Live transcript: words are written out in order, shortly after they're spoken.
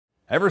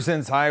Ever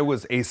since I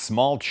was a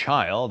small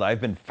child,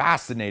 I've been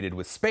fascinated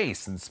with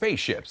space and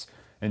spaceships.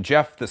 And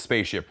Jeff the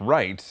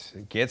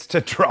Spaceshipwright gets to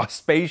draw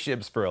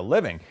spaceships for a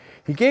living.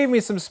 He gave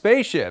me some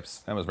spaceships.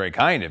 That was very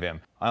kind of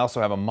him. I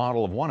also have a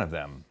model of one of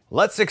them.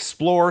 Let's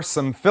explore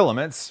some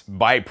filaments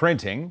by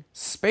printing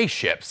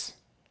spaceships.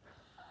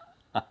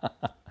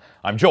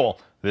 I'm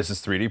Joel. This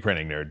is 3D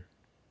Printing Nerd.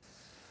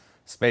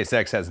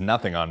 SpaceX has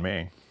nothing on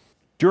me.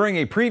 During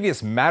a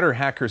previous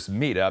Matterhackers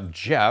meetup,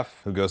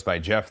 Jeff, who goes by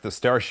Jeff the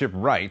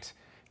Spaceshipwright,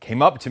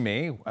 came up to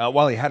me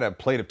while he had a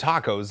plate of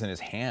tacos in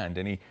his hand,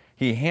 and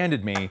he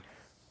handed me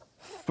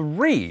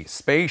 3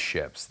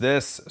 spaceships.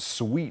 This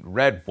sweet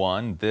red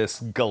one, this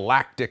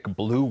galactic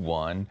blue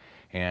one,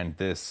 and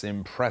this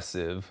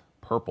impressive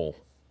purple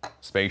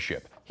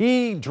spaceship.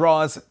 He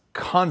draws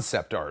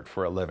concept art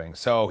for a living,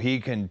 so he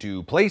can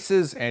do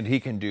places and he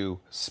can do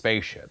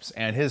spaceships.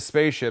 And his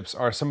spaceships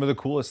are some of the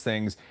coolest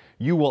things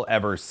you will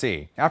ever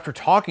see. After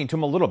talking to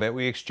him a little bit,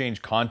 we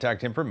exchanged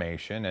contact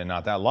information, and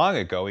not that long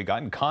ago, he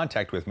got in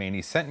contact with me and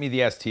he sent me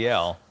the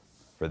STL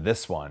for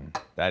this one,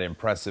 that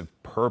impressive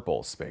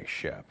purple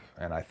spaceship.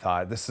 And I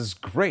thought, this is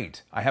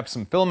great. I have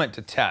some filament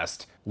to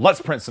test.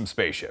 Let's print some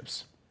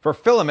spaceships. For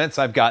filaments,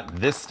 I've got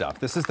this stuff.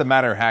 This is the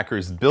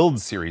Matterhackers BUILD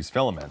series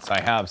filaments. I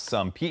have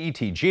some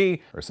PETG,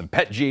 or some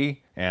PETG,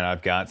 and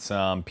I've got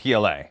some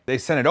PLA. They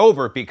sent it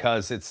over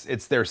because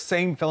it's their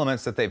same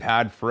filaments that they've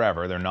had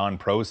forever, their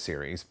non-pro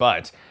series,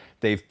 but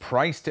they've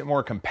priced it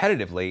more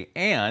competitively,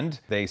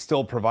 and they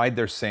still provide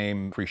their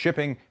same free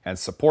shipping and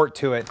support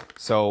to it,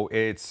 so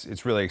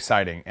it's really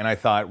exciting. And I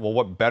thought, well,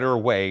 what better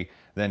way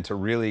than to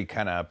really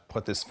kind of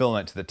put this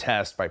filament to the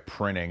test by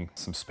printing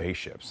some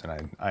spaceships?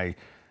 And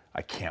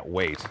I can't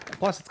wait.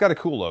 Plus, it's got a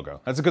cool logo.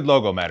 That's a good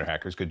logo,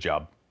 Matterhackers. Good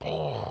job.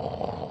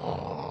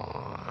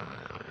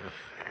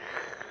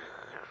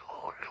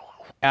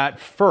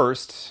 At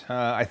first,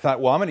 I thought,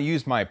 well, I'm going to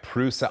use my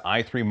Prusa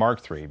i3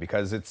 Mark III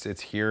because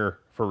it's here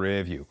for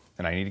review,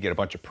 and I need to get a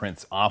bunch of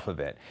prints off of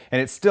it.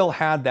 And it still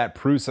had that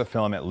Prusa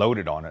filament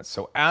loaded on it.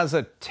 So as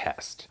a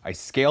test, I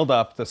scaled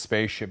up the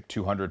Spaceship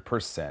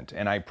 200%,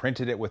 and I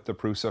printed it with the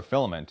Prusa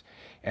filament,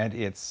 and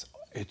it's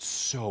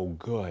so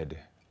good.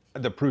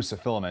 The Prusa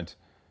filament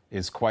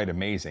is quite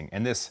amazing.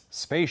 And this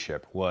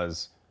spaceship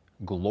was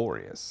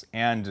glorious.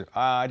 And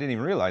I didn't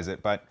even realize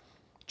it, but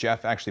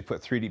Jeff actually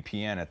put 3D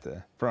PN at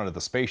the front of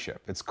the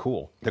spaceship. It's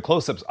cool. The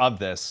close-ups of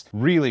this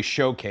really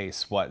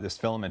showcase what this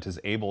filament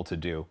is able to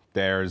do.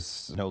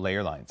 There's no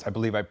layer lines. I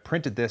believe I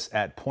printed this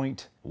at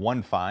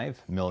 0.15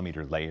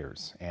 millimeter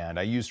layers. And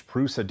I used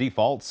Prusa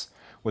defaults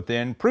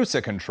within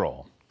Prusa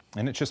control.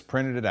 And it just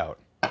printed it out.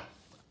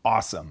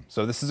 Awesome.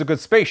 So this is a good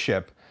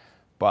spaceship,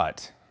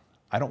 but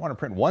I don't want to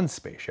print one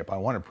spaceship, I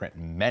want to print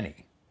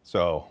many.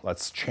 So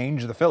let's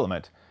change the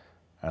filament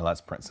and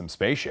let's print some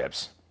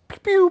spaceships.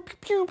 Pew,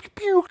 pew, pew,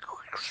 pew.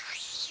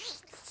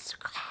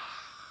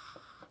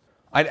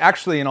 I'd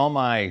actually, in all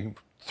my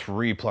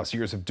 3+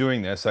 years of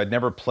doing this, I'd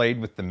never played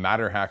with the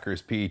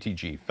Matterhackers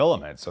PETG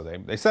filament. So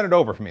they sent it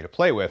over for me to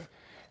play with,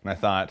 and I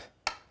thought,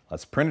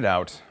 let's print it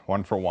out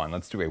one for one.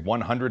 Let's do a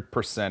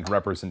 100%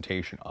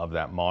 representation of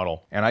that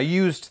model. And I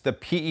used the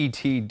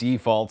PET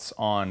defaults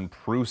on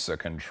Prusa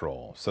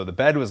control. So the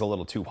bed was a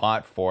little too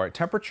hot for it.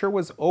 Temperature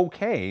was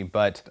okay,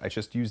 but I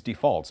just used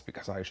defaults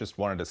because I just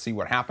wanted to see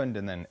what happened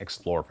and then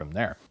explore from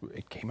there.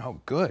 It came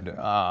out good.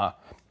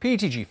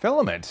 PETG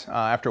filament,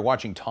 after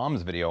watching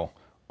Tom's video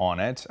on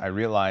it, I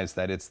realized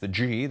that it's the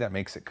G that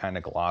makes it kind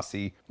of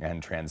glossy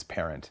and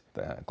transparent.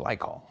 The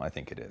glycol, I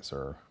think it is,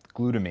 or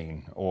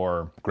glutamine,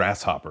 or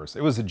grasshoppers.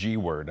 It was a G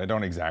word, I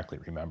don't exactly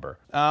remember.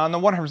 On the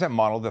 100%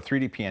 model, the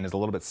 3D PN is a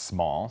little bit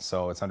small,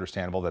 so it's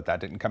understandable that that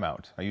didn't come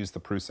out. I used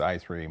the Prusa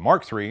i3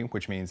 Mark III,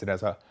 which means it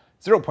has a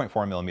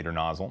 0.4 millimeter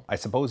nozzle. I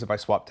suppose if I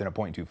swapped in a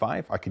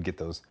 0.25, I could get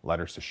those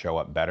letters to show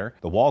up better.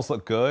 The walls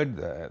look good,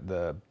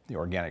 the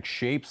organic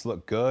shapes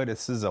look good.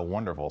 This is a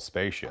wonderful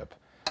spaceship.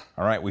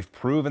 All right, we've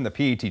proven the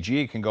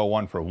PETG can go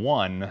 1 for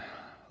 1.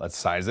 Let's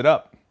size it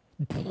up.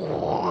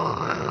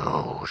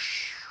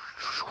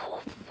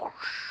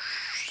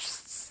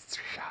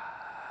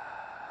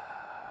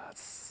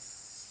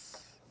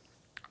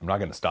 I'm not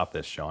going to stop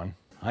this, Sean.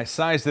 I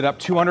sized it up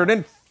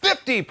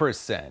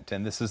 250%,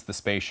 and this is the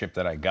spaceship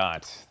that I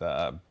got.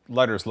 The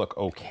letters look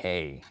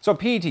okay. So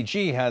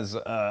PETG has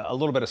a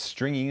little bit of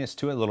stringiness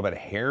to it, a little bit of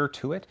hair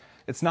to it.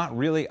 It's not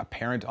really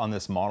apparent on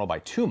this model by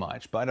too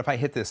much, but if I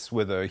hit this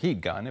with a heat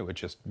gun, it would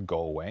just go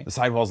away. The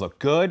sidewalls look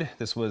good.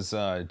 This was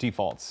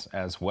defaults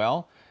as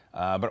well.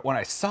 But when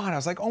I saw it, I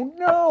was like, oh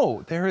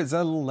no, there is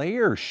a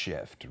layer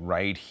shift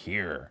right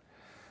here.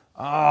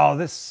 Oh,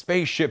 this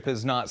spaceship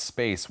is not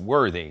space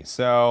worthy.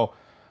 So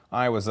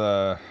I was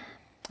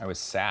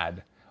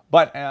sad.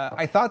 But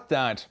I thought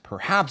that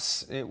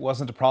perhaps it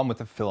wasn't a problem with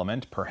the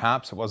filament.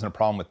 Perhaps it wasn't a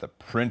problem with the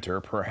printer.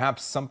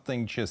 Perhaps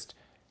something just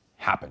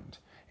happened.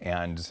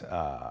 And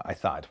I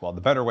thought, well,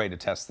 the better way to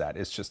test that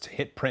is just to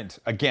hit print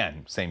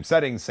again. Same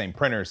settings, same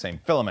printer, same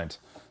filament.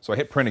 So I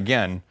hit print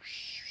again.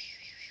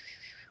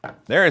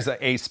 There is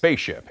a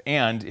spaceship.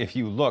 And if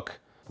you look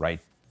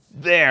right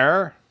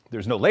there,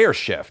 there's no layer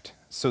shift.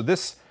 So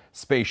this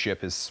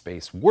Spaceship is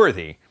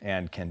space-worthy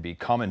and can be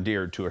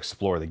commandeered to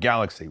explore the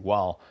galaxy,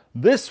 while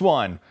this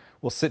one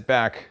will sit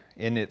back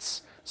in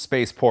its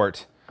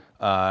spaceport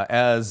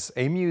as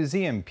a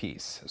museum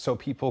piece, so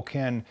people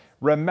can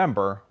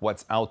remember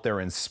what's out there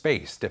in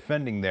space,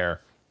 defending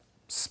their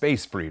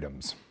space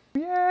freedoms.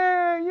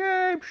 Yay,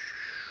 yay!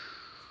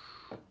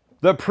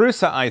 The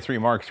Prusa i3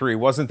 Mark III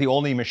wasn't the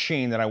only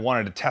machine that I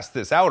wanted to test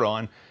this out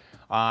on.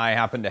 I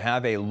happen to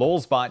have a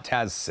Lulzbot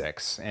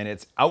TAZ6, and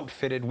it's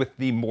outfitted with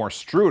the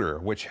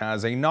MOARSTRUDER, which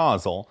has a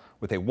nozzle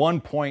with a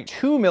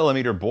 1.2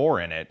 millimeter bore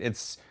in it.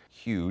 It's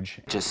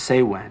huge. Just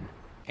say when.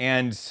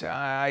 And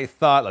I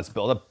thought, let's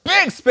build a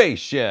big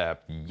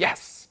spaceship.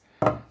 Yes!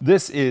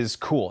 This is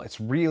cool.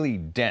 It's really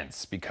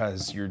dense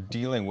because you're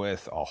dealing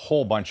with a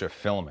whole bunch of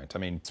filament. I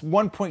mean, it's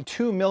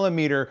 1.2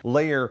 millimeter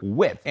layer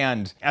width.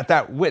 And at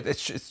that width,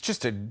 it's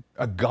just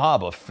a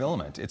gob of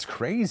filament. It's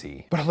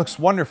crazy, but it looks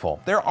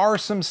wonderful. There are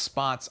some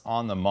spots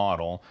on the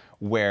model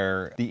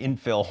where the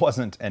infill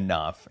wasn't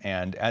enough.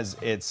 And as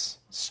it's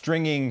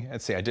stringing,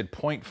 let's say I did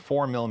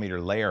 0.4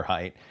 millimeter layer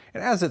height,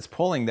 and as it's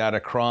pulling that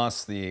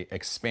across the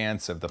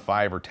expanse of the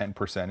 5 or 10%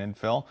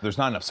 infill, there's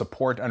not enough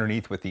support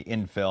underneath with the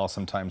infill.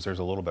 Sometimes there's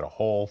a little bit of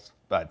holes,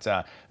 but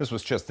this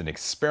was just an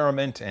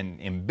experiment and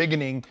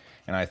embiggening,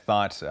 and I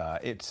thought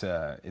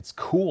it's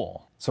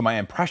cool. So my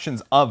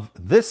impressions of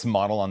this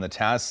model on the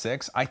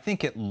TAZ6, I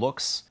think it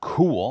looks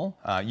cool.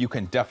 You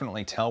can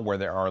definitely tell where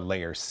there are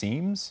layer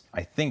seams.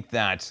 I think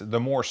that the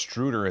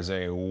MOARSTRUDER is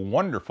a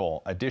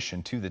wonderful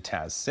addition to the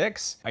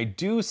TAZ6. I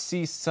do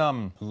see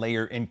some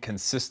layer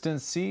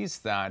inconsistencies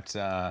that,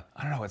 I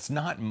don't know, it's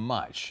not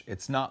much.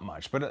 It's not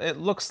much, but it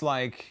looks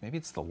like, maybe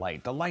it's the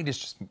light. The light is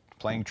just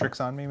playing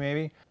tricks on me,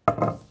 maybe.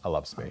 I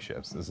love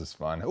spaceships. This is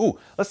fun. Ooh,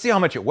 let's see how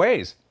much it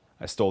weighs.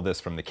 I stole this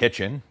from the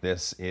kitchen.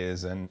 This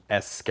is an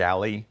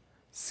Escali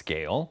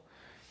scale.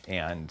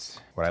 And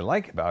what I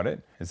like about it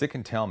is it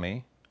can tell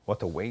me what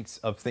the weights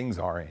of things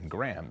are in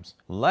grams.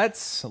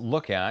 Let's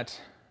look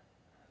at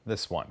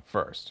this one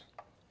first.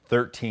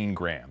 13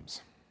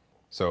 grams.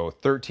 So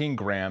 13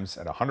 grams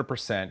at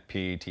 100%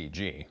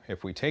 PETG.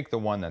 If we take the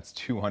one that's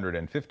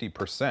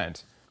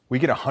 250%, we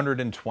get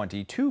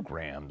 122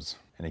 grams.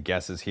 Any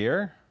guesses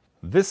here?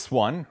 This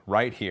one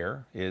right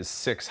here is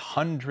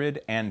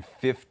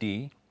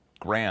 650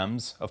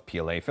 grams of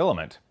PLA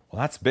filament.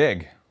 Well, that's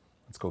big.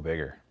 Let's go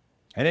bigger.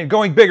 And in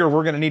going bigger,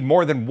 we're gonna need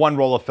more than one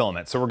roll of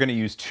filament. So we're gonna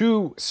use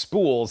 2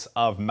 spools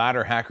of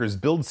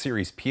Matterhackers BUILD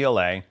Series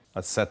PLA.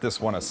 Let's set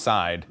this one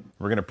aside.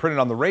 We're gonna print it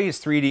on the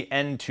Raise3D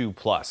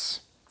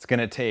N2+. It's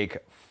gonna take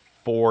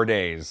 4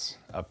 days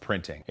of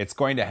printing. It's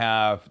going to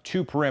have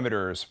 2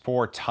 perimeters,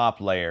 4 top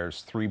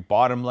layers, 3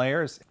 bottom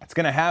layers. It's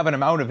gonna have an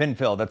amount of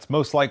infill that's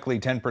most likely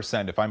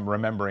 10% if I'm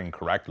remembering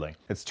correctly.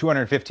 It's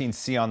 215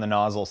 C on the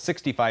nozzle,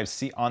 65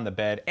 C on the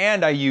bed,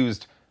 and I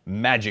used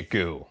magic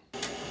goo.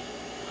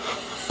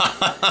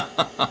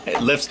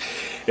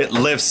 It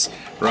lifts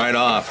right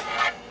off.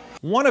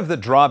 One of the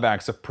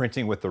drawbacks of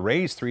printing with the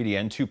Raise3D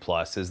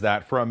N2+ is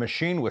that for a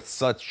machine with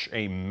such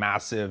a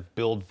massive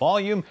build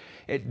volume,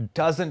 it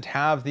doesn't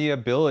have the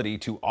ability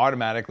to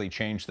automatically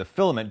change the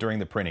filament during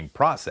the printing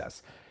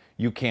process.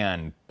 You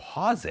can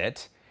pause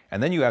it,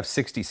 and then you have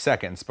 60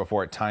 seconds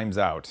before it times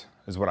out,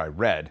 is what I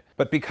read.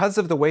 But because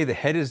of the way the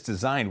head is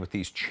designed with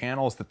these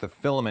channels that the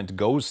filament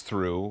goes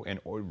through and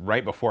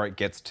right before it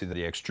gets to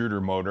the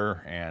extruder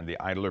motor and the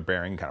idler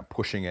bearing kind of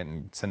pushing it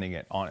and sending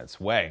it on its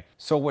way.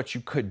 So what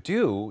you could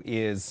do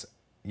is,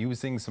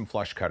 using some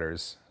flush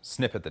cutters,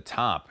 snip at the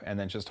top and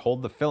then just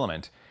hold the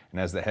filament,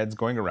 and as the head's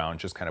going around,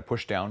 just kind of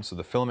push down so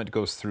the filament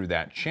goes through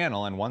that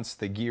channel, and once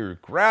the gear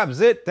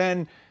grabs it,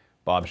 then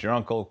Bob's your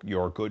uncle,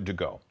 you're good to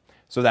go.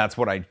 So that's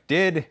what I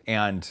did,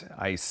 and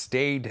I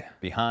stayed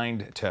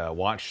behind to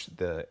watch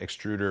the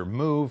extruder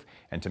move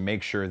and to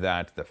make sure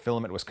that the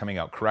filament was coming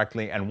out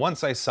correctly. And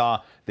once I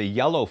saw the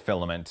yellow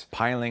filament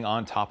piling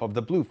on top of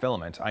the blue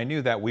filament, I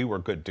knew that we were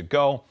good to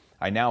go.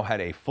 I now had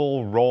a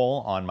full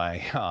roll on my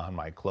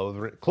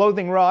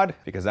clothing rod,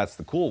 because that's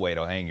the cool way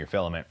to hang your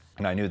filament.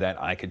 And I knew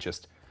that I could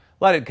just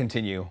let it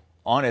continue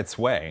on its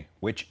way,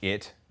 which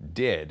it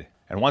did.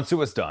 And once it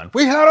was done,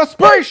 we had a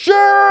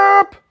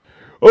spaceship!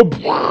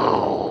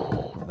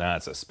 Oh,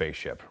 that's a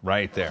spaceship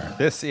right there.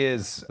 This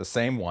is the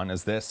same one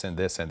as this and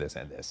this and this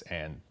and this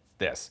and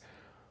this.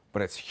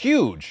 But it's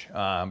huge.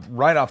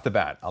 Right off the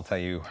bat, I'll tell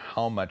you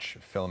how much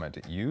filament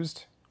it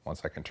used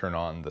once I can turn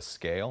on the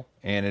scale.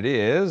 And it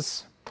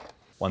is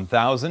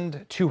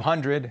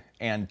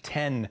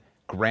 1,210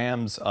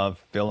 grams of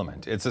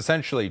filament. It's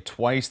essentially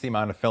twice the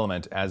amount of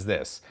filament as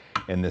this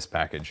in this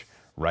package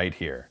right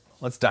here.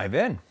 Let's dive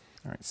in.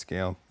 All right,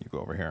 scale, you go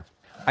over here.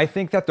 I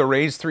think that the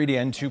Raise3D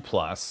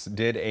N2+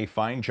 did a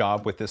fine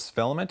job with this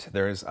filament.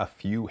 There's a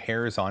few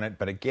hairs on it,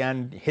 but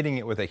again, hitting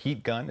it with a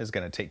heat gun is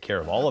going to take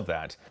care of all of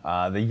that.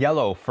 The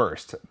yellow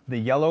first. The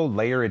yellow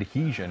layer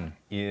adhesion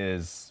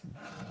is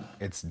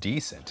it's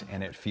decent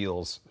and it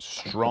feels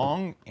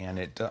strong,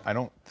 and I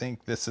don't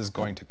think this is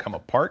going to come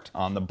apart.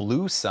 On the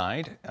blue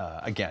side,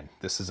 again,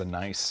 this is a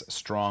nice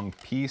strong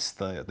piece.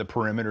 The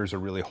perimeters are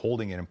really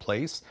holding it in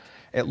place.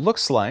 It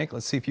looks like,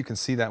 let's see if you can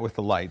see that with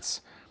the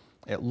lights.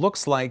 It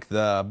looks like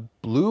the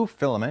blue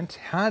filament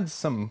had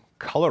some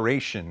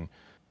coloration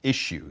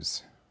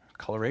issues.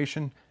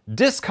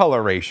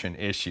 Discoloration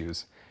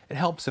issues. It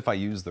helps if I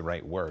use the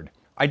right word.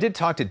 I did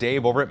talk to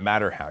Dave over at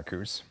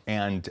Matterhackers,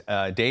 and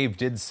Dave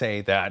did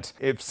say that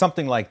if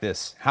something like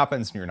this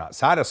happens and you're not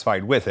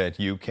satisfied with it,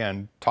 you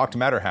can talk to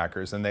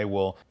Matterhackers and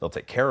they'll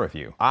take care of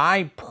you.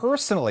 I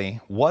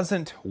personally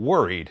wasn't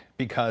worried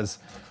because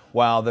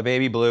while the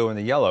baby blue and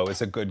the yellow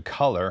is a good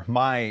color,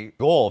 my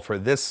goal for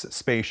this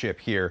spaceship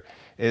here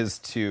is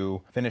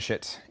to finish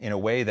it in a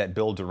way that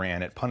Bill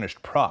Duran at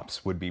Punished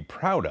Props would be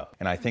proud of.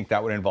 And I think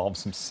that would involve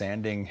some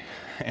sanding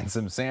and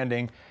some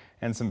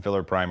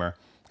filler primer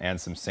and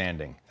some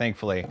sanding.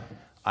 Thankfully,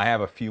 I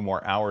have a few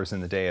more hours in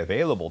the day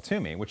available to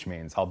me, which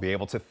means I'll be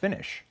able to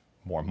finish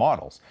more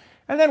models.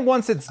 And then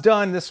once it's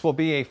done, this will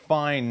be a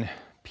fine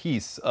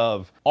piece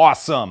of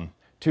awesome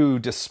to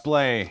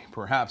display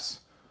perhaps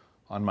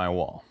on my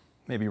wall.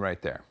 Maybe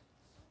right there.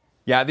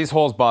 Yeah, these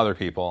holes bother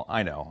people,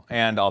 I know,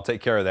 and I'll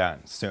take care of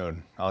that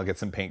soon. I'll get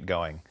some paint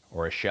going,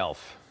 or a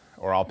shelf,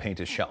 or I'll paint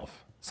a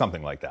shelf,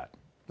 something like that.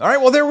 All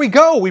right, well, there we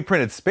go. We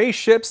printed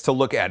spaceships to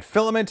look at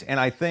filament, and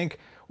I think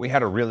we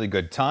had a really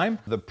good time.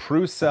 The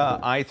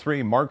Prusa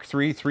i3 Mark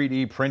III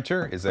 3D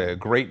printer is a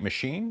great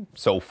machine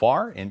so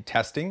far in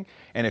testing,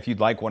 and if you'd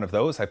like one of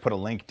those, I put a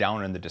link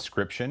down in the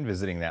description.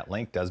 Visiting that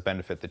link does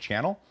benefit the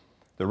channel.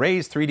 The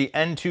Raise3D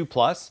N2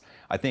 Plus,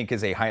 I think,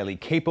 is a highly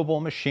capable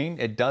machine.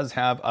 It does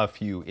have a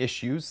few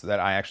issues that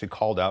I actually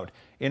called out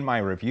in my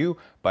review,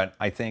 but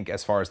I think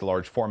as far as the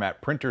large format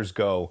printers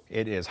go,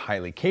 it is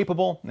highly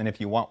capable. And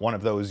if you want one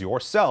of those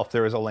yourself,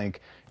 there is a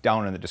link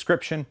down in the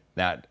description.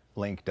 That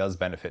link does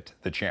benefit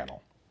the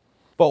channel.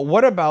 But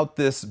what about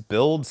this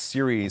Build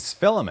Series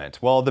filament?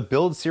 Well, the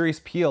Build Series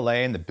PLA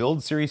and the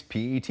Build Series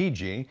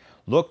PETG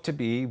look to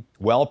be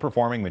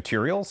well-performing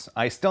materials.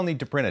 I still need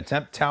to print a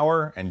temp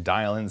tower and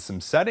dial in some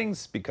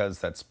settings because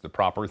that's the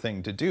proper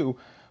thing to do.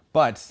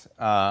 But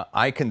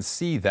I can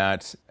see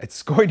that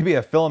it's going to be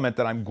a filament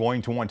that I'm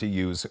going to want to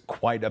use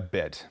quite a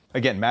bit.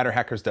 Again,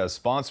 Matterhackers does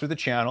sponsor the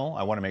channel.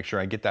 I want to make sure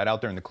I get that out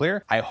there in the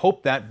clear. I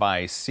hope that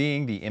by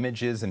seeing the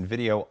images and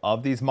video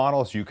of these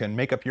models, you can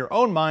make up your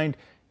own mind,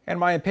 and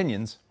my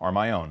opinions are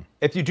my own.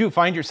 If you do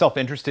find yourself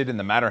interested in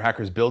the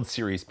Matterhackers Build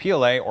Series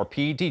PLA or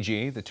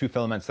PETG, the two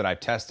filaments that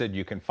I've tested,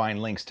 you can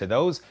find links to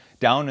those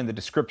down in the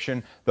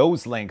description.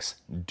 Those links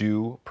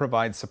do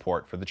provide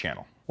support for the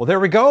channel. Well, there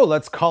we go.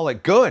 Let's call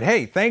it good.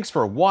 Hey, thanks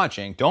for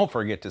watching. Don't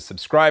forget to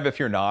subscribe if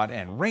you're not,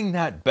 and ring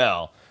that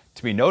bell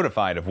to be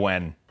notified of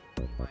when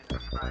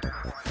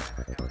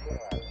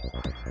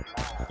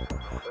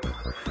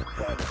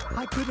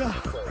I could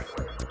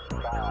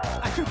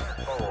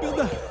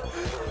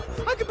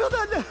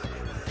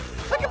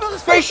build a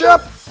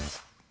spaceship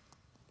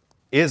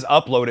is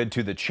uploaded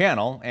to the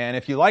channel. And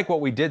if you like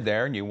what we did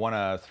there and you want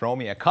to throw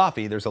me a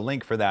coffee, there's a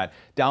link for that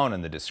down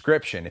in the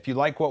description. If you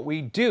like what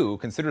we do,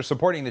 consider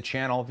supporting the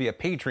channel via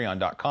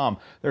patreon.com.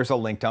 There's a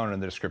link down in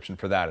the description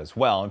for that as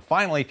well. And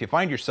finally, if you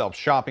find yourself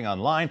shopping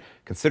online,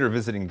 consider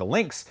visiting the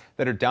links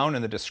that are down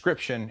in the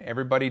description.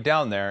 Everybody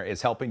down there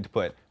is helping to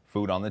put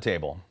food on the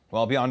table.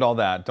 Well, beyond all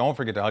that, don't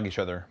forget to hug each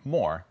other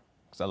more,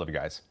 because I love you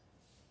guys.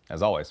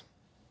 As always,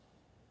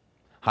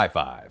 high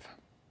five.